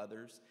and help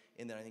others.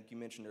 And then I think you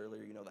mentioned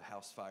earlier, the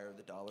house fire,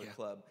 the Dollar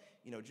Club,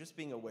 just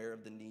being aware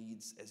of the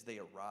needs as they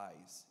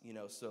arise,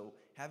 so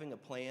having a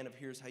plan of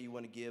here's how you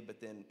want to give,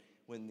 but then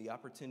when the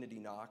opportunity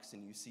knocks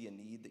and you see a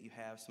need that you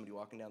have, somebody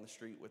walking down the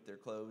street with their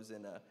clothes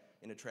in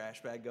a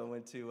trash bag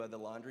going to the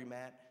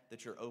laundromat,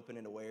 that you're open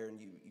and aware and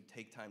you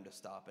take time to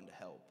stop and to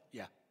help.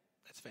 Yeah,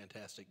 that's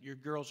fantastic. Your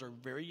girls are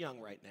very young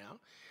right now.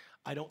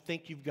 I don't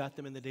think you've got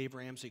them in the Dave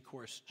Ramsey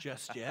course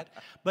just yet.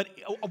 But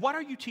what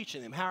are you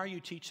teaching them? How are you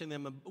teaching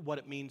them what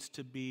it means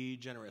to be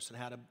generous and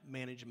how to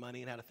manage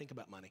money and how to think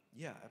about money?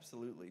 Yeah,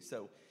 absolutely.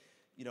 So,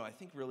 I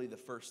think really the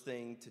first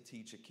thing to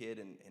teach a kid,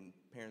 and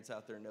parents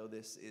out there know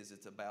this, is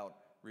it's about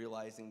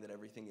realizing that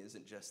everything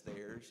isn't just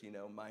theirs.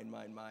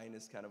 Mine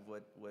is kind of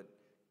what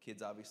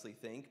kids obviously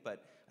think.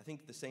 But I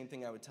think the same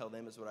thing I would tell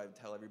them is what I would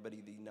tell everybody.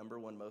 The number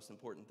one most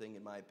important thing,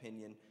 in my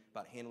opinion,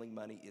 about handling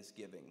money is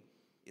giving.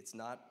 It's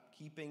not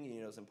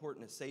keeping, as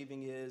important as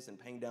saving is and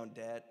paying down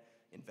debt,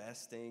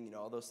 investing,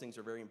 all those things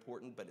are very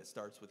important, but it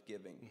starts with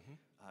giving.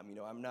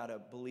 Mm-hmm. I'm not a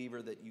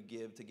believer that you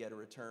give to get a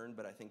return,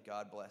 but I think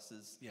God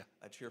blesses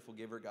a cheerful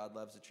giver. God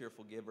loves a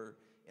cheerful giver.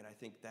 And I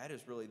think that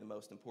is really the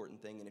most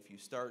important thing. And if you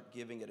start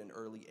giving at an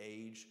early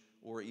age,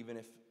 or even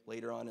if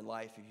later on in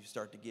life, if you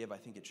start to give, I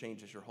think it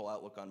changes your whole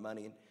outlook on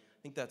money. And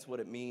I think that's what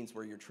it means.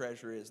 Where your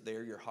treasure is,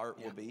 there your heart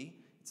will be.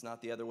 It's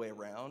not the other way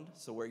around.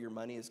 So where your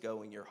money is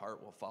going, your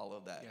heart will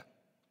follow that. Yeah.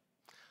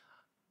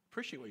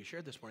 Appreciate what you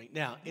shared this morning.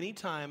 Now,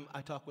 anytime I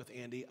talk with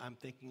Andy, I'm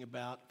thinking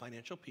about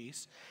financial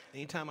peace.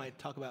 Anytime I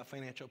talk about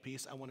financial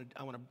peace, I want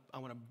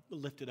to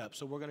lift it up.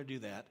 So we're going to do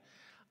that.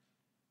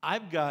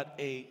 I've got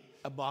a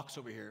box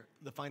over here,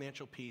 the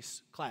Financial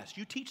Peace class.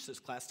 You teach this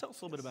class. Tell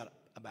us a little bit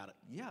about it.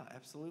 Yeah,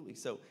 absolutely.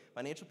 So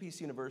Financial Peace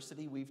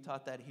University, we've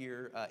taught that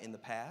here in the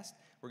past.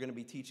 We're going to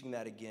be teaching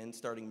that again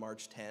starting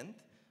March 10th.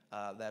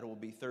 That will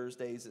be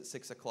Thursdays at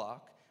 6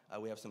 o'clock.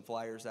 We have some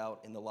flyers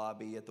out in the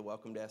lobby at the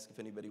welcome desk if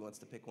anybody wants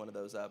to pick one of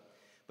those up.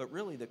 But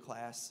really the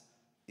class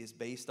is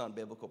based on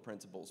biblical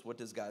principles. What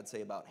does God say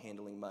about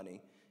handling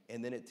money?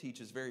 And then it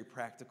teaches very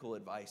practical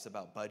advice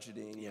about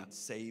budgeting and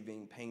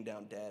saving, paying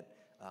down debt,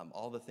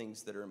 all the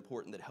things that are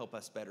important that help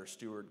us better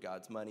steward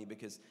God's money,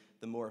 because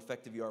the more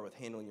effective you are with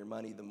handling your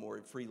money, the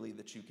more freely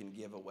that you can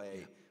give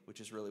away, which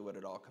is really what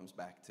it all comes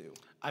back to.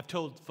 I've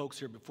told folks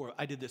here before,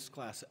 I did this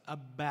class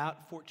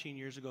about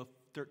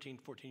 13,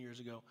 14 years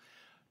ago.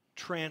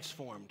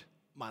 Transformed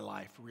my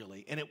life,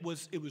 really. And it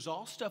was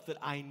all stuff that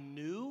I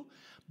knew,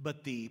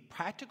 but the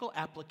practical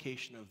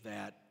application of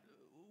that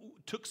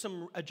took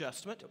some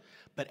adjustment.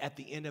 But at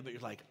the end of it, you're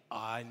like,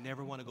 I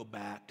never want to go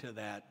back to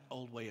that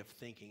old way of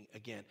thinking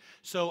again.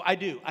 So I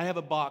have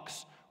a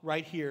box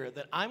right here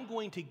that I'm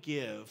going to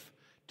give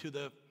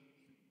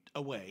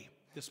away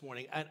this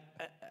morning.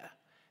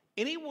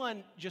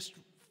 Anyone just,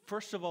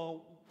 first of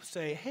all,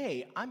 say,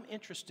 hey, I'm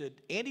interested.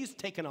 Andy's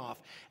taken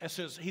off. And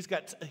so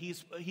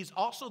he's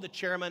also the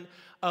chairman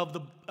of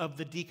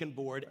the deacon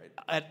board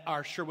at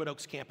our Sherwood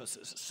Oaks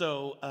campuses.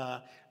 So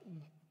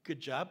good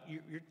job.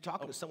 You're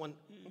talking to someone.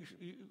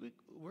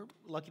 We're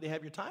lucky to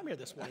have your time here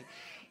this morning.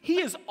 He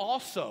is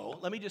also,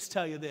 let me just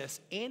tell you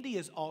this, Andy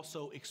is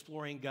also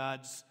exploring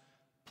God's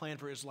plan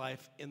for his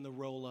life in the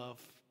role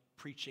of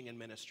preaching and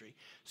ministry.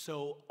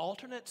 So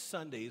alternate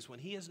Sundays, when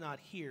he is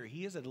not here,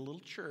 he is at a little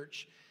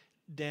church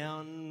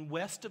down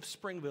west of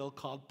Springville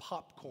called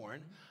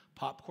Popcorn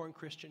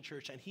Christian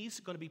Church, and he's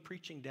going to be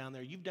preaching down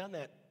there. You've done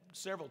that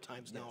several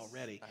times now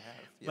already. I have.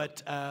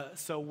 Yep. But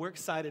so we're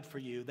excited for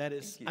you. That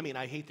is, I mean,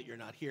 I hate that you're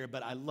not here,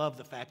 but I love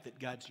the fact that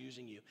God's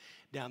using you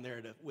down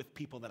there with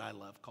people that I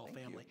love, call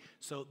family.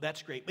 So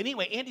that's great. But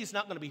anyway, Andy's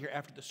not going to be here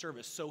after the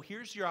service, so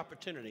here's your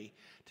opportunity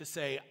to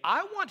say,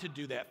 I want to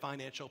do that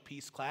financial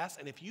peace class,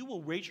 and if you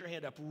will raise your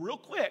hand up real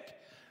quick,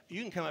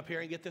 you can come up here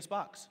and get this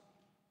box.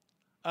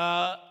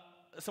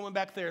 Someone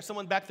back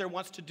there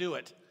wants to do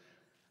it.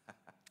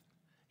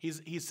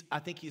 I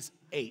think he's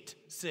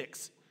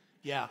 6.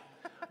 Yeah.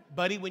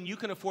 Buddy, when you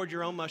can afford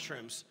your own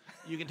mushrooms,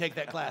 you can take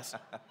that class.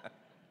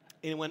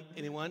 Anyone?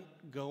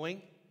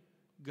 Going.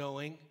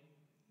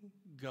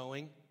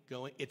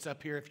 It's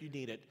up here if you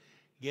need it.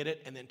 Get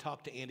it, and then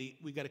talk to Andy.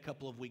 We've got a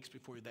couple of weeks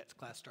before that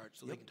class starts,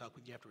 so they can talk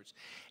with you afterwards.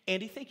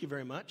 Andy, thank you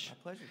very much.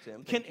 My pleasure,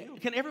 Tim. Thank you.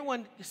 Can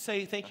everyone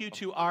say thank you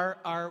to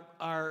our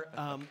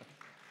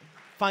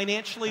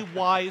financially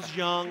wise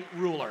young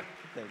ruler?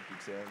 Thank you,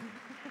 Tim.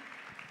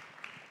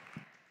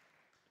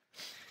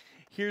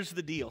 Here's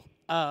the deal.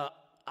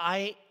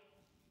 I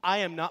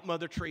am not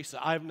Mother Teresa.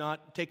 I have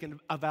not taken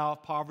a vow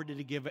of poverty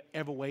to give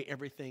away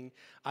everything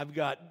I've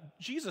got.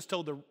 Jesus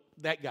told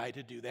that guy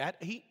to do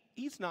that.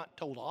 He's not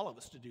told all of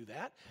us to do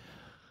that.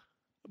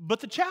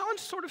 But the challenge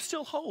sort of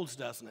still holds,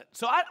 doesn't it?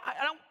 So I'm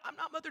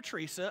not Mother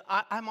Teresa.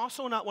 I'm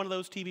also not one of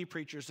those TV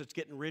preachers that's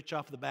getting rich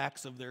off the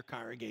backs of their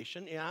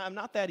congregation. Yeah, I'm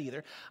not that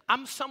either.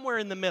 I'm somewhere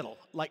in the middle,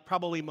 like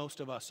probably most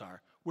of us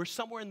are. We're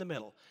somewhere in the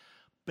middle.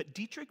 But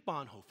Dietrich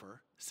Bonhoeffer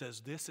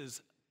says this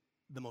is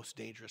the most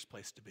dangerous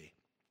place to be.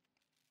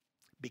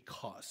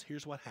 Because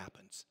here's what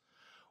happens.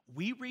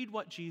 We read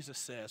what Jesus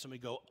says and we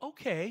go,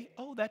 okay,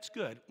 oh, that's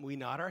good. We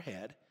nod our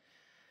head.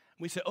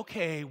 We say,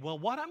 okay, well,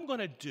 what I'm going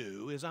to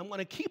do is I'm going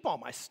to keep all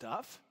my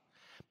stuff,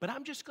 but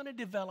I'm just going to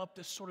develop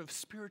this sort of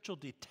spiritual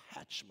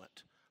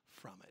detachment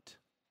from it.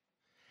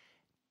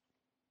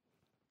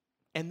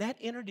 And that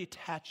inner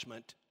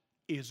detachment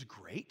is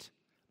great.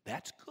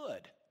 That's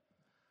good.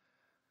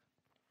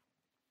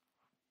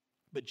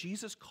 But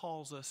Jesus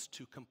calls us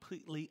to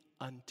completely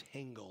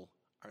untangle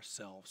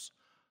ourselves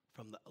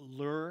from the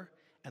allure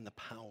and the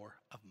power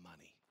of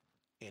money.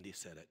 Andy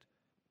said it.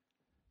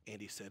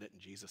 Andy said it,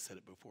 and Jesus said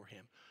it before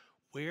him.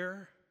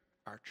 Where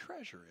our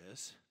treasure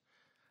is,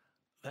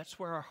 that's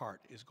where our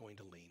heart is going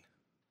to lean.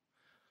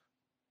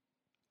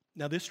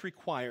 Now, this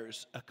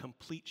requires a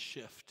complete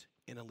shift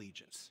in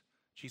allegiance.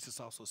 Jesus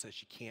also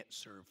says you can't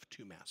serve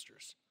two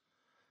masters.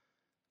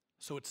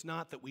 So it's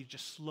not that we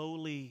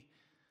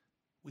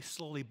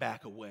slowly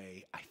back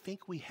away. I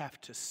think we have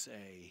to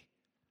say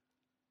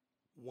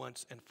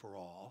once and for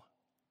all,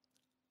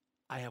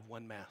 I have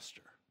one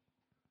master,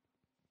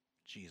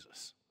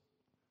 Jesus.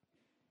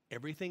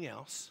 Everything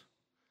else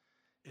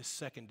is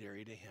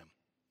secondary to him.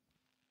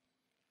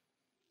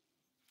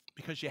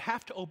 Because you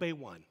have to obey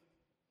one.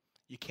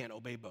 You can't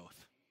obey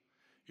both.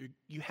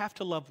 You have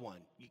to love one.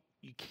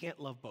 You can't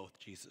love both,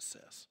 Jesus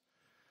says.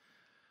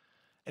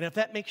 And if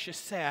that makes you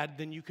sad,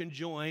 then you can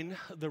join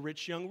the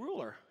rich young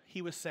ruler.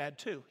 He was sad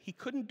too. He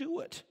couldn't do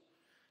it.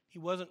 He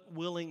wasn't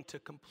willing to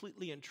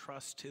completely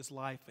entrust his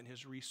life and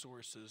his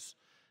resources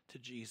to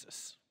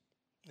Jesus.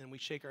 And we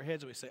shake our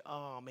heads and we say,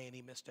 oh man,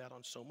 he missed out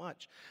on so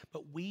much.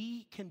 But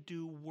we can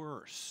do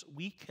worse.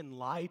 We can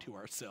lie to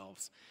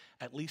ourselves.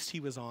 At least he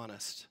was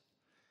honest.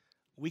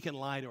 We can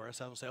lie to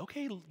ourselves and say,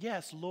 okay,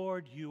 yes,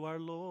 Lord, you are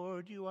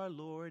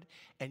Lord,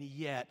 and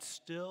yet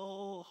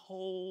still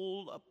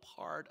hold a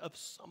part of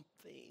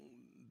something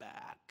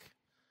back.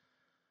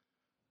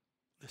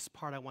 This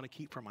part I want to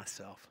keep for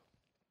myself.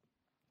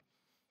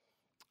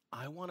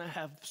 I want to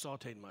have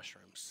sauteed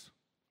mushrooms.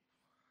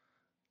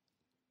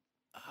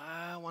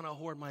 I want to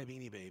hoard my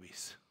Beanie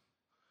Babies.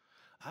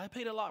 I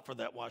paid a lot for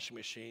that washing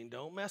machine.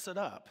 Don't mess it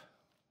up.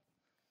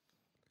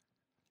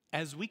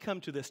 As we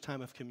come to this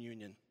time of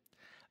communion,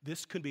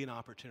 this could be an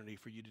opportunity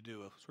for you to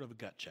do a sort of a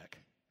gut check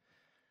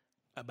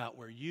about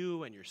where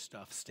you and your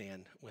stuff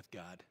stand with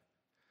God.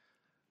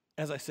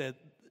 As I said,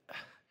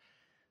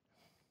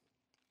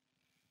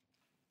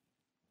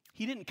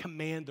 he didn't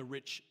command the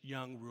rich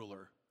young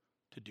ruler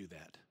to do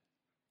that.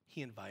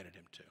 He invited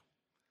him to.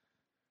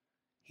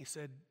 He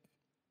said,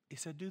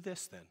 do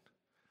this then.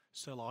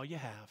 Sell all you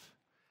have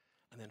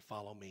and then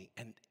follow me.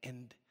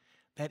 And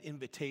that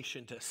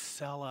invitation to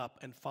sell up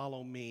and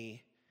follow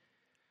me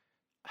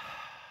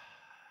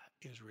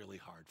is really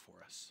hard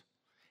for us.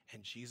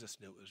 And Jesus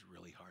knew it was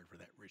really hard for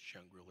that rich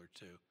young ruler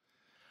too.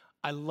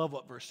 I love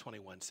what verse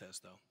 21 says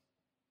though.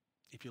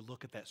 If you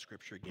look at that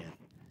scripture again.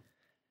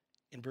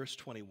 In verse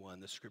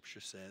 21, the scripture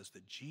says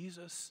that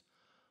Jesus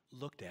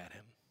looked at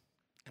him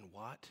and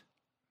what?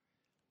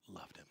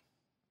 Loved him.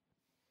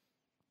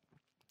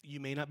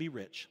 You may not be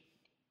rich.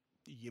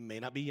 You may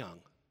not be young.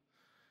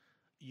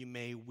 You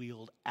may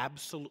wield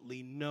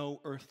absolutely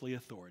no earthly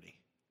authority.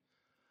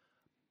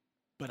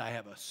 But I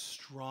have a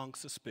strong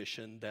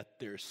suspicion that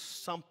there's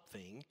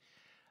something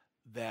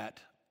that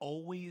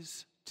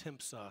always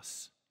tempts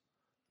us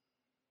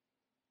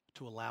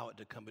to allow it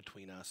to come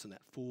between us and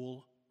that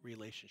full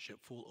relationship,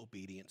 full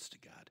obedience to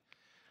God.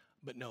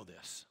 But know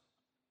this,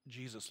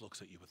 Jesus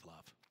looks at you with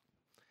love.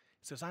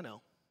 He says, I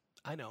know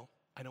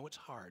it's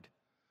hard.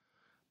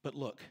 But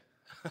look,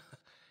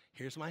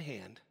 here's my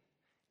hand.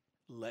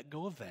 Let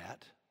go of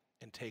that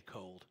and take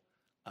hold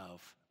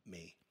of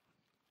me.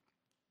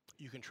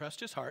 You can trust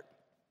his heart.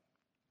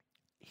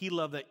 He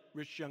loved that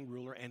rich young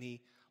ruler, and he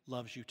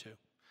loves you too.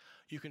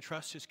 You can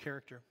trust his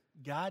character.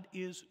 God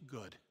is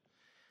good.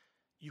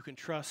 You can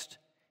trust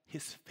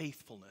his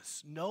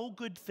faithfulness. No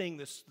good thing,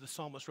 the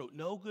psalmist wrote,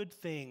 no good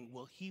thing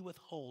will he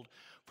withhold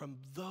from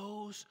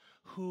those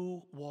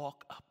who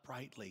walk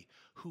uprightly,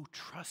 who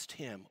trust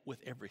him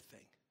with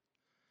everything.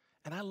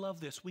 And I love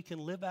this. We can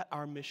live out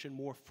our mission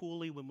more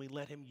fully when we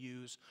let him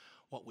use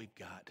what we've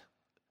got.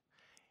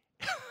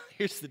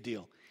 Here's the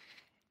deal.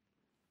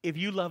 If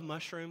you love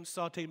mushrooms,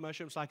 sauteed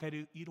mushrooms like I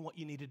do, you know what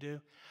you need to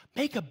do?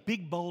 Make a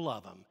big bowl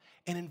of them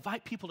and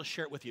invite people to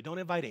share it with you. Don't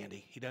invite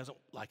Andy. He doesn't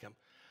like them.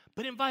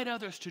 But invite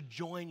others to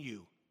join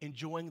you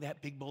enjoying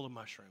that big bowl of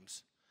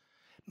mushrooms.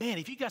 Man,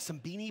 if you got some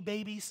Beanie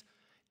Babies,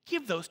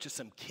 give those to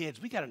some kids.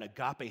 We got an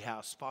Agape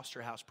House,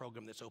 foster house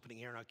program that's opening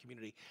here in our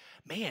community.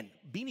 Man,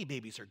 Beanie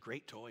Babies are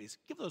great toys.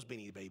 Give those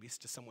Beanie Babies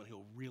to someone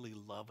who'll really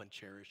love and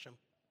cherish them.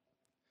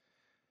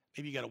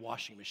 Maybe you got a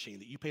washing machine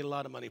that you paid a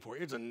lot of money for.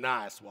 It's a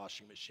nice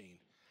washing machine.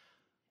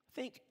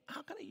 Think,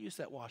 how can I use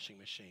that washing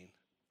machine?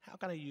 How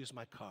can I use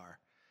my car?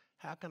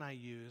 How can I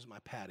use my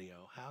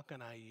patio? How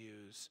can I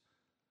use,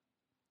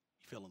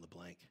 you fill in the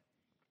blank.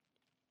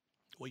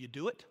 Will you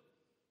do it?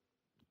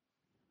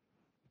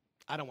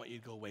 I don't want you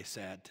to go away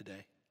sad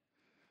today.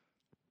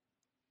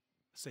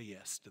 Say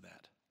yes to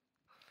that.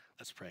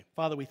 Let's pray.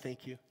 Father, we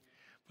thank you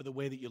for the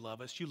way that you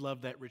love us. You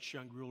loved that rich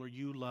young ruler.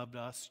 You loved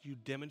us. You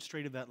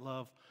demonstrated that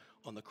love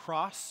on the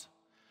cross.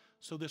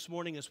 So this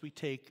morning, as we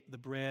take the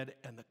bread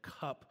and the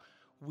cup,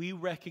 we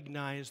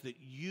recognize that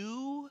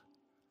you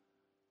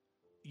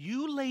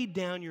laid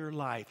down your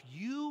life.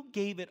 You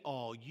gave it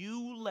all.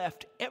 You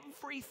left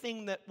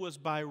everything that was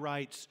by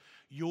rights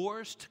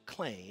yours to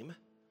claim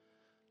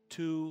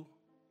to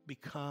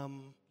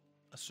become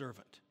a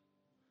servant.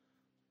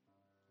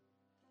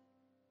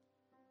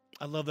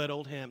 I love that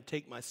old hymn,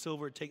 take my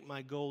silver, take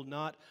my gold,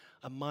 not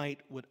a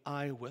mite would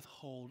I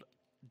withhold.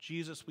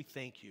 Jesus, we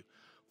thank you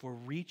for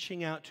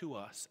reaching out to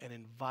us and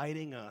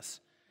inviting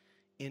us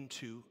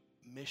into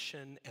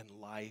mission and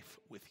life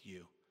with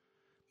you.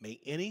 May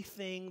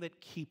anything that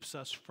keeps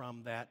us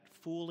from that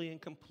fully and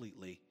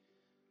completely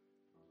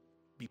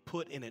be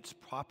put in its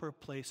proper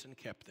place and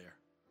kept there.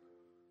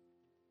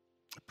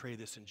 I pray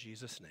this in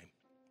Jesus' name.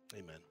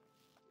 Amen.